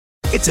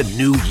It's a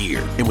new year,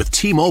 and with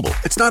T-Mobile,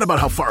 it's not about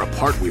how far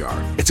apart we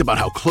are. It's about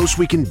how close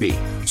we can be.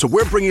 So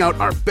we're bringing out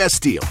our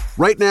best deal.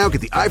 Right now, get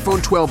the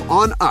iPhone 12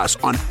 on us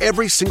on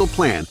every single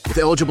plan with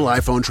eligible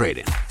iPhone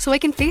trade-in. So I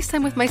can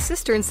FaceTime with my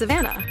sister in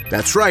Savannah.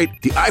 That's right,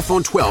 the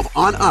iPhone 12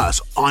 on us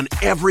on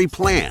every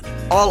plan.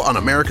 All on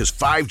America's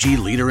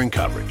 5G leader in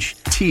coverage.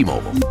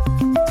 T-Mobile.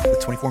 With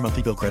 24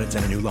 monthly bill credits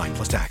and a new line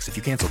plus tax. If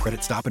you cancel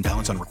credit, stop and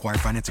balance on required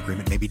finance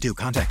agreement may be due.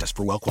 Contact us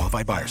for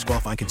well-qualified buyers.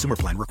 Qualifying consumer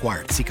plan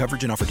required. See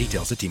coverage and offer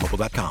details at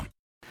T-Mobile.com.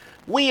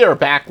 We are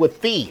back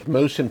with the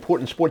most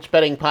important sports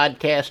betting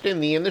podcast in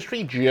the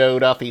industry. Joe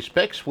Duffy's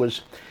Picks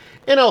was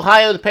in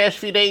Ohio the past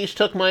few days.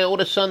 Took my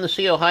oldest son to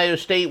see Ohio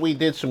State. We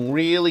did some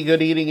really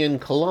good eating in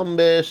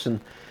Columbus and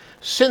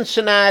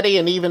Cincinnati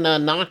and even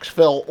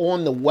Knoxville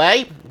on the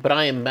way. But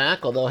I am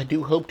back, although I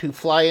do hope to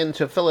fly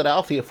into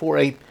Philadelphia for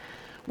a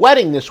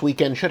wedding this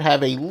weekend. Should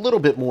have a little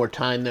bit more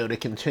time, though, to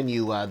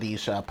continue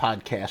these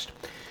podcasts,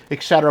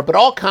 etc. But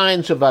all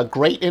kinds of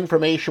great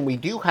information we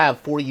do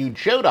have for you.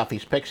 Joe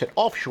Duffy's Picks at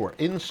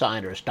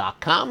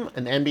OffshoreInsiders.com,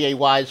 an NBA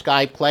Wise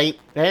Guy play,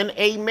 and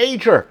a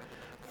major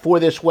for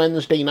this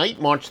Wednesday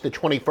night, March the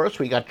 21st.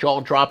 We got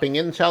jaw-dropping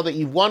intel that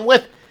you've won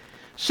with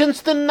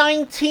since the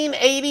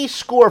 1980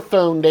 score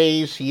phone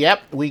days.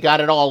 Yep, we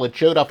got it all at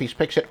Joe Duffy's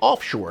Picks at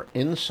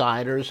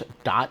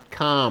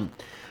OffshoreInsiders.com.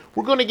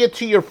 We're going to get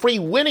to your free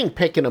winning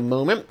pick in a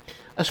moment.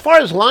 As far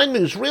as line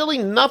moves, really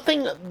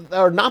nothing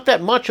or not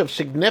that much of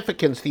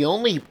significance. The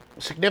only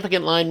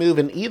significant line move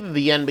in either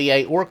the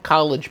NBA or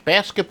college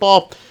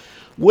basketball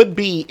would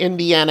be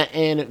Indiana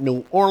and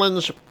New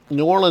Orleans.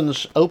 New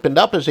Orleans opened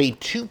up as a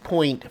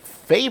 2-point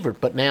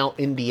favorite, but now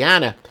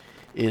Indiana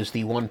is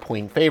the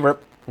 1-point favorite.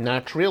 And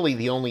that's really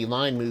the only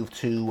line move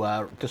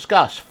to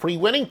discuss. Free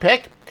winning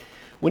pick.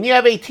 When you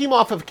have a team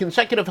off of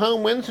consecutive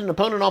home wins and an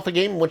opponent off a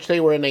game in which they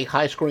were in a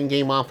high-scoring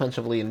game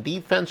offensively and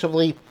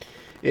defensively,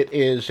 it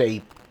is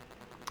a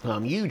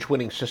huge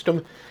winning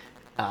system,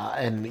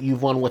 and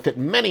you've won with it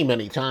many,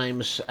 many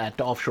times at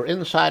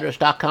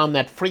OffshoreInsiders.com.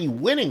 That free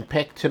winning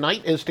pick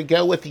tonight is to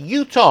go with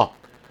Utah,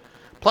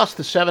 plus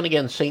the 7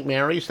 against St.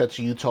 Mary's. That's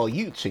Utah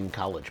Utes in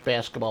college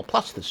basketball,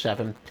 plus the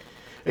 7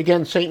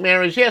 against St.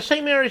 Mary's. Yeah,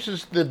 St. Mary's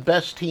is the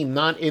best team,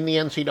 not in the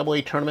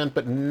NCAA tournament,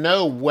 but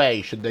no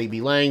way should they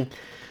be laying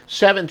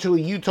 7 to a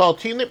Utah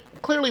team that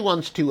clearly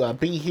wants to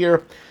be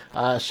here.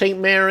 St.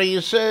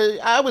 Mary's,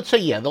 I would say,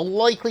 yeah, they'll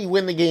likely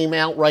win the game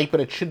outright, but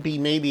it should be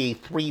maybe a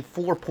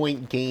 3-4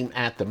 point game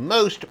at the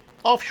most.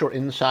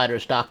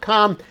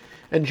 OffshoreInsiders.com,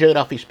 and Joe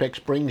Duffy's Picks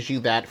brings you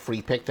that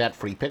free pick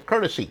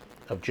courtesy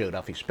of Joe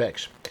Duffy's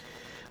Picks.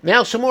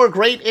 Now, some more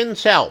great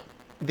intel.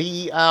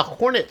 The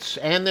Hornets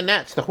and the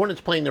Nets. The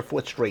Hornets playing their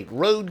 4th straight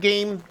road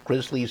game.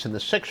 Grizzlies and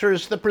the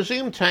Sixers. The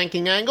presumed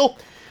tanking angle.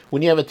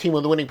 When you have a team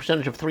with a winning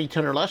percentage of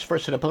 310 or less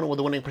versus an opponent with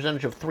a winning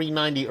percentage of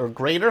 390 or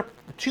greater,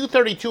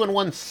 232 and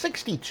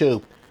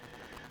 162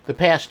 the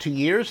past 2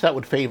 years, that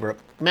would favor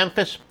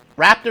Memphis.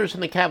 Raptors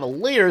and the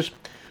Cavaliers.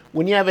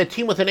 When you have a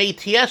team with an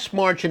ATS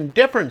margin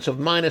difference of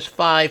minus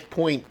 5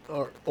 point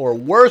or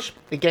worse,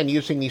 again,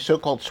 using the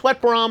so-called sweat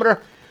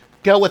barometer,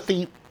 go with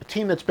the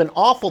team that's been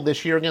awful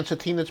this year against a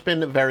team that's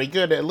been very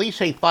good. At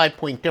least a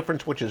 5-point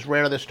difference, which is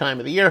rare this time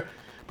of the year,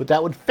 but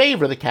that would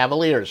favor the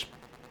Cavaliers.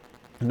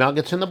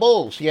 Nuggets and the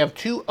Bulls. You have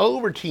two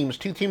teams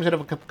that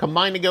have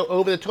combined to go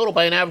over the total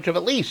by an average of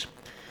at least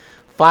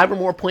 5 or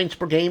more points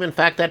per game. In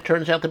fact, that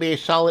turns out to be a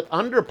solid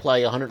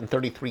underplay,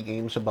 133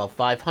 games above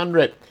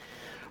 500.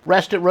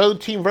 Rest at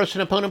road team versus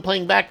an opponent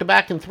playing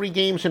back-to-back in 3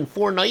 games in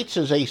 4 nights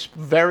is a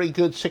very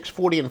good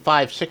 640 and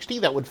 560.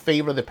 That would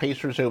favor the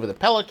Pacers over the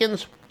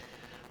Pelicans.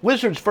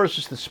 Wizards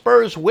versus the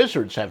Spurs.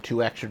 Wizards have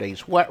 2 extra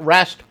days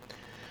rest.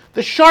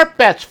 The sharp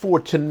bets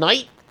for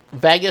tonight,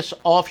 Vegas,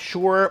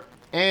 offshore,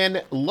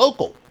 and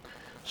local.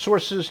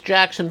 Sources,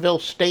 Jacksonville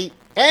State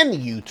and the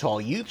Utah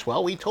Utes.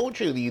 Well, we told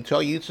you the Utah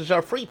Utes is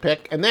our free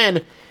pick. And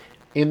then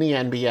in the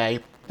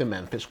NBA, the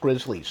Memphis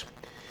Grizzlies.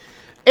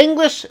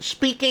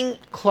 English-speaking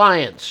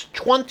clients,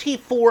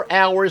 24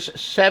 hours,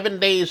 7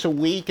 days a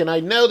week. And I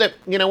know that,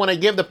 when I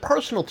give the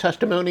personal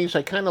testimonies,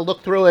 I kind of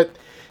look through it,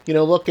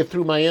 look it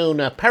through my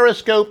own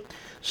periscope,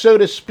 so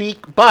to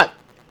speak. But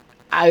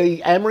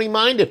I am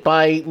reminded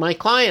by my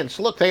clients,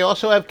 look, they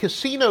also have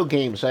casino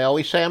games. I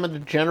always say I'm a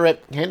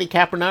degenerate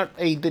handicapper, not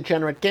a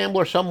degenerate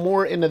gambler, so I'm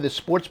more into the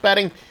sports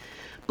betting.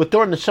 But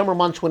during the summer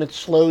months when it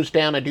slows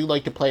down, I do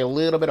like to play a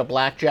little bit of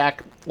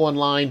blackjack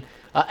online.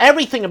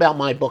 Everything about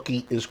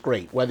MyBookie is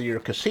great. Whether you're a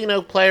casino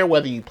player,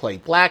 whether you play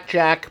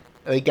blackjack,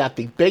 they got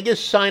the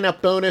biggest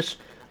sign-up bonus,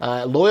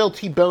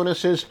 loyalty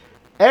bonuses,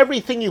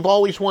 everything you've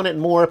always wanted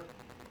and more.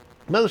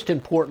 Most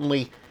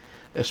importantly,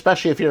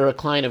 especially if you're a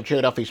client of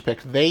Joe Duffy's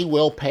Picks, they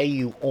will pay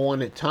you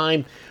on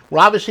time. We're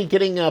obviously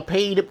getting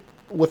paid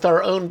with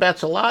our own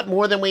bets a lot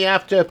more than we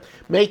have to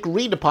make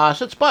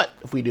redeposits, but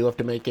if we do have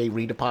to make a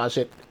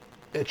redeposit,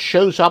 it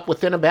shows up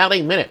within about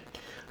a minute.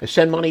 I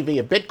send money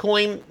via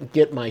Bitcoin,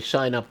 get my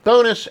sign-up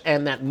bonus,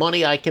 and that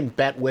money I can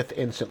bet with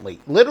instantly.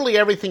 Literally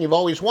everything you've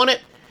always wanted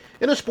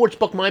in a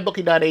sportsbook,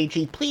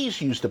 mybookie.ag. Please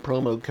use the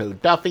promo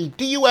code Duffy,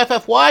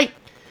 D-U-F-F-Y.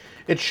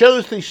 It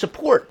shows the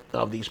support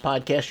of these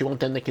podcasts. You want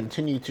them to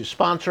continue to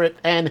sponsor it.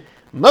 And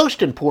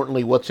most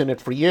importantly, what's in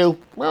it for you?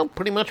 Well,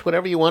 pretty much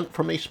whatever you want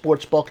from a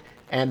sports book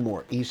and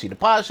more. Easy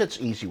deposits,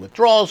 easy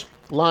withdrawals,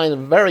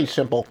 line, very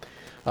simple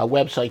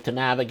website to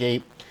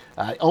navigate.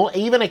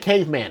 Even a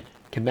caveman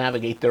can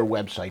navigate their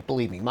website.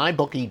 Believe me,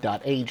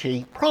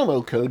 mybookie.ag,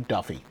 promo code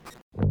Duffy.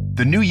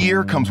 The new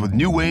year comes with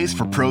new ways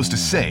for pros to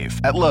save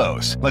at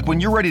Lowe's. Like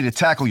when you're ready to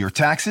tackle your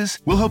taxes,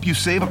 we'll help you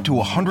save up to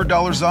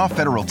 $100 off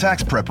federal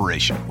tax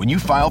preparation when you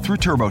file through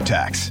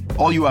TurboTax.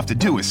 All you have to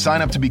do is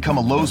sign up to become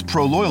a Lowe's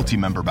Pro Loyalty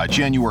member by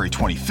January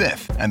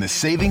 25th, and the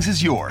savings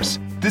is yours.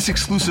 This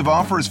exclusive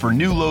offer is for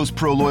new Lowe's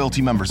Pro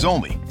Loyalty members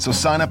only, so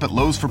sign up at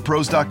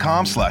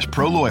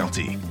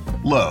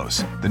lowesforpros.com/proloyalty.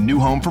 Lowe's, the new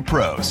home for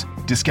pros.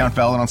 Discount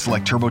valid on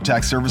select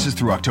TurboTax services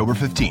through October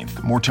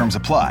 15th. More terms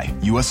apply.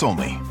 U.S.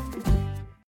 only.